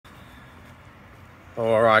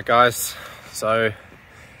Alright guys, so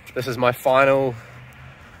this is my final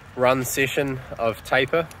run session of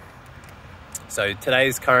taper. So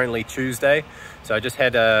today's currently Tuesday, so I just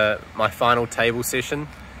had my final table session,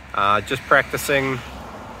 just practicing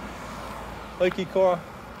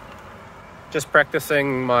just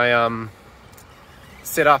practicing my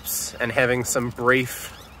sit-ups and having some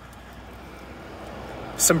brief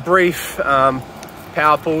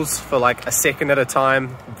power pulls for like a second at a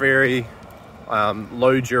time, very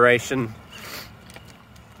low duration,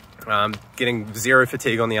 getting zero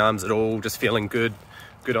fatigue on the arms at all, just feeling good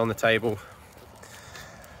on the table.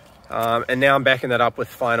 And now I'm backing that up with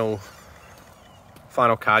final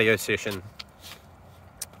cardio session.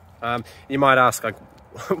 You might ask, like,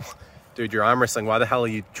 dude, you're arm wrestling, why the hell are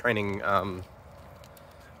you training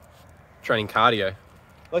cardio?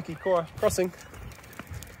 Loki, Cora, crossing.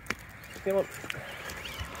 Come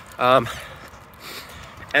on.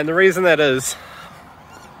 And the reason that is,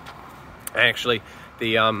 actually,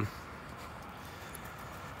 this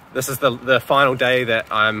is the final day that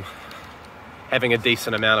I'm having a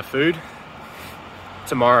decent amount of food.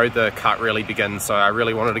 Tomorrow the cut really begins, so I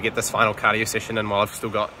really wanted to get this final cardio session in while I've still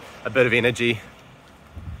got a bit of energy.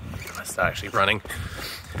 I start actually running.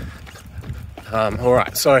 All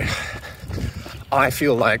right, so I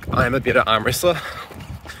feel like I'm a better arm wrestler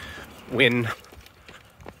when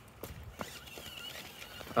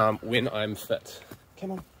I'm fit.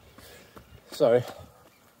 Come on. So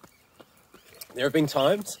there have been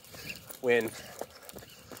times when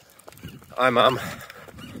I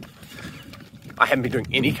haven't been doing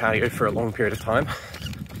any cardio for a long period of time,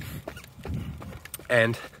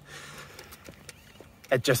 and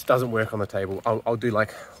it just doesn't work on the table. I'll do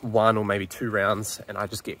like 1 or maybe 2 rounds and I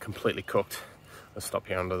just get completely cooked. I'll stop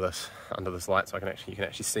here under this light so you can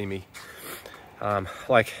actually see me.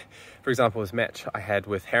 Like, for example, this match I had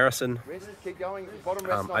with Harrison,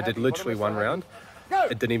 I did literally 1 round.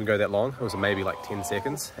 It didn't even go that long. It was maybe like 10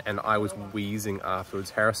 seconds, and I was wheezing afterwards.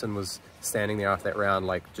 Harrison was standing there after that round,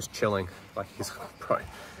 like just chilling. Like, he's, bro,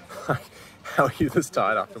 how are you this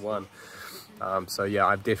tired after 1? So yeah,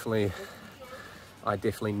 I definitely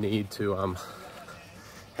need to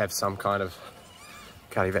have some kind of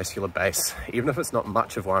cardiovascular base, even if it's not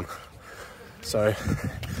much of one. So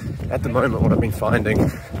at the moment, what I've been finding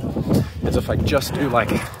is if I just do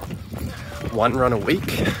like 1 run a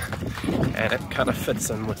week, and it kind of fits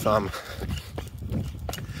in with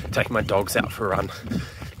taking my dogs out for a run,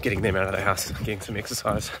 getting them out of the house, getting some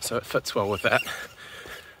exercise, so it fits well with that.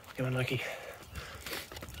 Come on, Loki.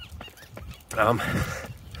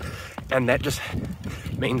 And that just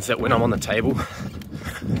means that when I'm on the table,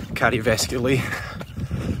 cardiovascularly,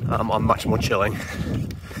 I'm much more chilling,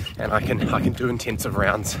 and I can do intensive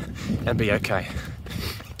rounds and be okay.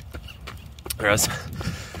 Whereas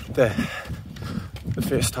the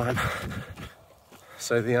first time,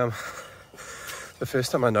 the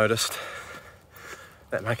first time I noticed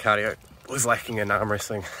that my cardio was lacking in arm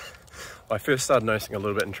wrestling, well, I first started noticing a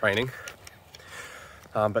little bit in training,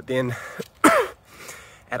 but then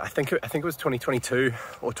I think it was 2022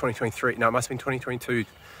 or 2023. No, it must have been 2022.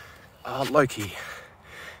 Loki.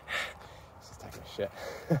 Just taking a shit.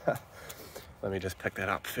 Let me just pick that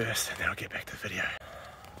up first, and then I'll get back to the video.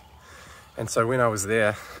 And so when I was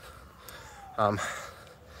there, to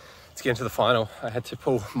get into the final, I had to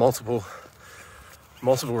pull multiple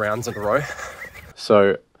rounds in a row.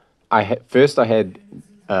 So I had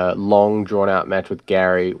a long drawn out match with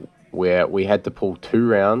Gary where we had to pull 2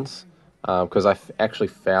 rounds because I actually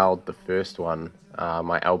fouled the first one.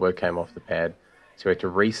 My elbow came off the pad, so we had to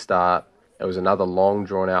restart. It was another long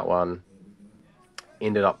drawn out one.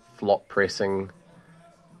 Ended up flop pressing,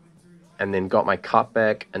 and then got my cut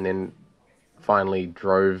back, and then finally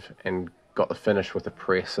drove and got the finish with a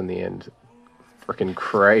press in the end. Freaking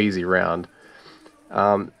crazy round.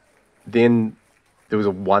 Then there was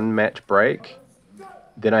a 1 match break.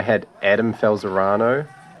 Then I had Adam Falzerano,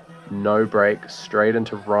 no break, straight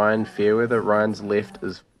into Ryan Fairweather. Ryan's left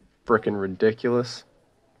is freaking ridiculous.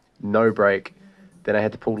 No break. Then I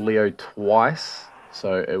had to pull Leo twice,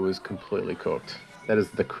 so it was completely cooked. That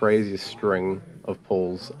is the craziest string of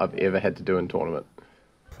pulls I've ever had to do in tournament.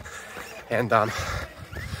 And I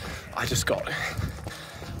just got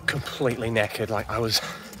completely knackered. Like, I was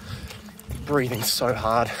breathing so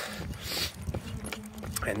hard,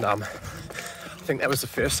 and I think that was the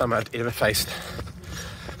first time I'd ever faced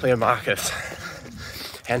Leo Marcus,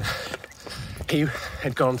 and he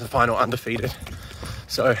had gone to the final undefeated,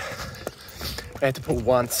 so I had to pull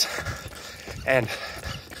once, and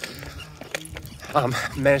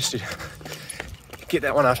managed to get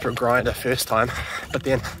that one after a grinder first time, but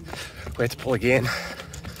then we had to pull again,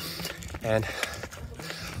 and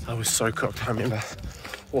I was so cooked. I remember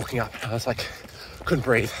walking up and I was like, couldn't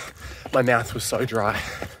breathe. My mouth was so dry.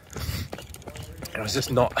 And I was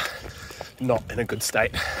just not in a good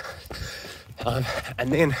state.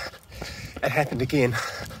 And then it happened again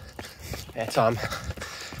at,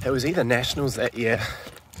 it was either Nationals that year.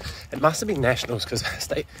 It must have been Nationals because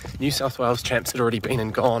New South Wales Champs had already been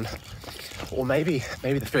and gone. Or maybe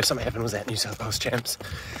the first time it happened was at New South Wales Champs.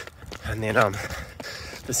 And then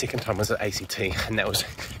the second time was at ACT, and that was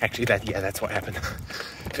actually that's what happened.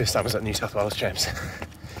 First time was at New South Wales Champs.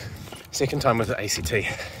 Second time was at ACT.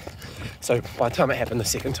 So by the time it happened the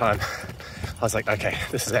second time, I was like, okay,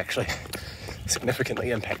 this is actually significantly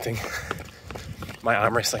impacting my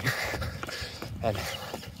arm wrestling. And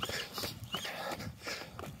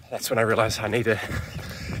that's when I realized I need to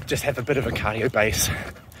just have a bit of a cardio base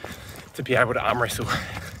to be able to arm wrestle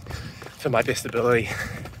to my best ability.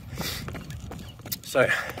 So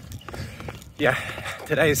yeah,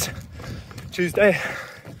 today's Tuesday.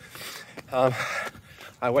 I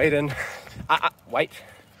weighed in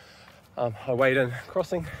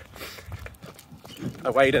crossing. I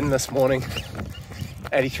weighed in this morning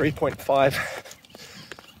 83.5.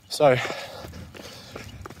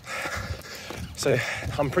 So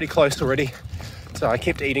I'm pretty close already. So I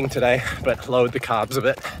kept eating today, but lowered the carbs a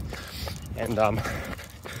bit. And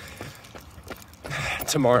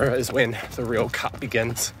tomorrow is when the real cut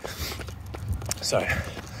begins. So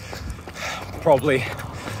probably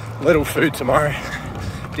little food tomorrow,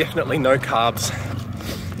 definitely no carbs,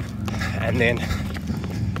 and then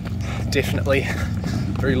definitely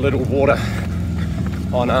very little water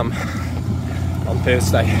on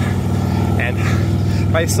Thursday. And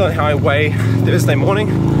based on how I weigh Thursday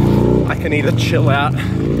morning, I can either chill out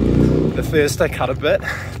the Thursday cut a bit,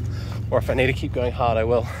 or if I need to keep going hard, I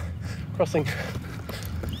will. Crossing.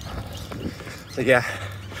 So yeah,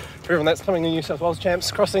 for everyone that's coming to New South Wales Champs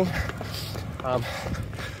crossing,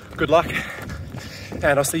 good luck,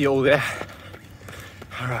 and I'll see you all there.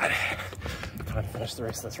 All right, time to finish the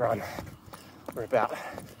rest of this run. We're about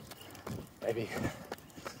maybe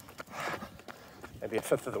a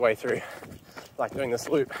fifth of the way through. Like doing this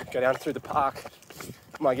loop, go down through the park.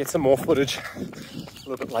 Might get some more footage a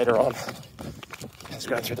little bit later on. Just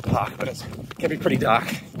going through the park, but it can be pretty dark.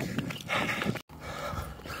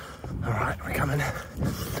 All right, we're coming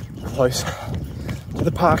close to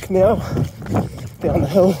the park now, down the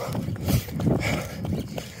hill,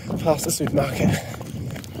 past the supermarket.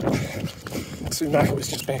 The supermarket was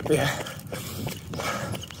just back there.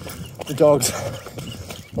 The dogs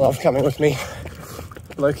love coming with me.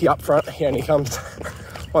 Loki up front, he only comes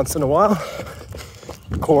once in a while.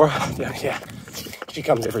 Cora down here, she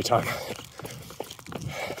comes every time.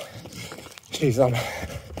 She's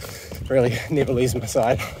really never leaves my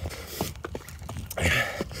side.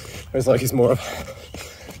 Whereas Loki's more of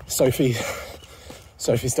Sophie's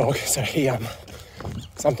dog, so he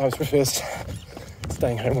sometimes prefers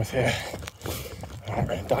staying home with her. Alright,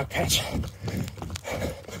 we're in a dark patch.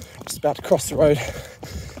 Just about to cross the road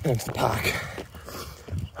and into the park.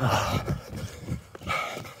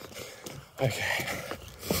 Okay.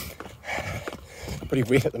 Pretty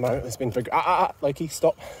wet at the moment. There's been Loki,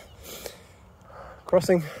 stop.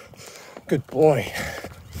 Crossing. Good boy.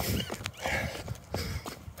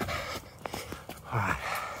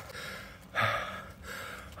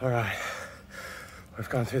 All right. We've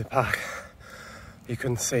gone through the park. You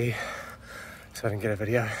couldn't see, so I didn't get a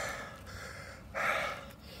video.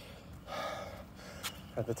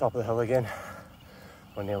 At the top of the hill again.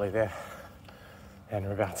 We're nearly there. And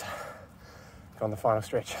we're about to go on the final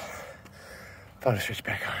stretch. Final stretch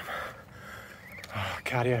back home. Oh,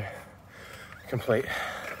 cardio complete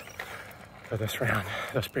for this round,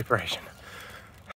 this preparation.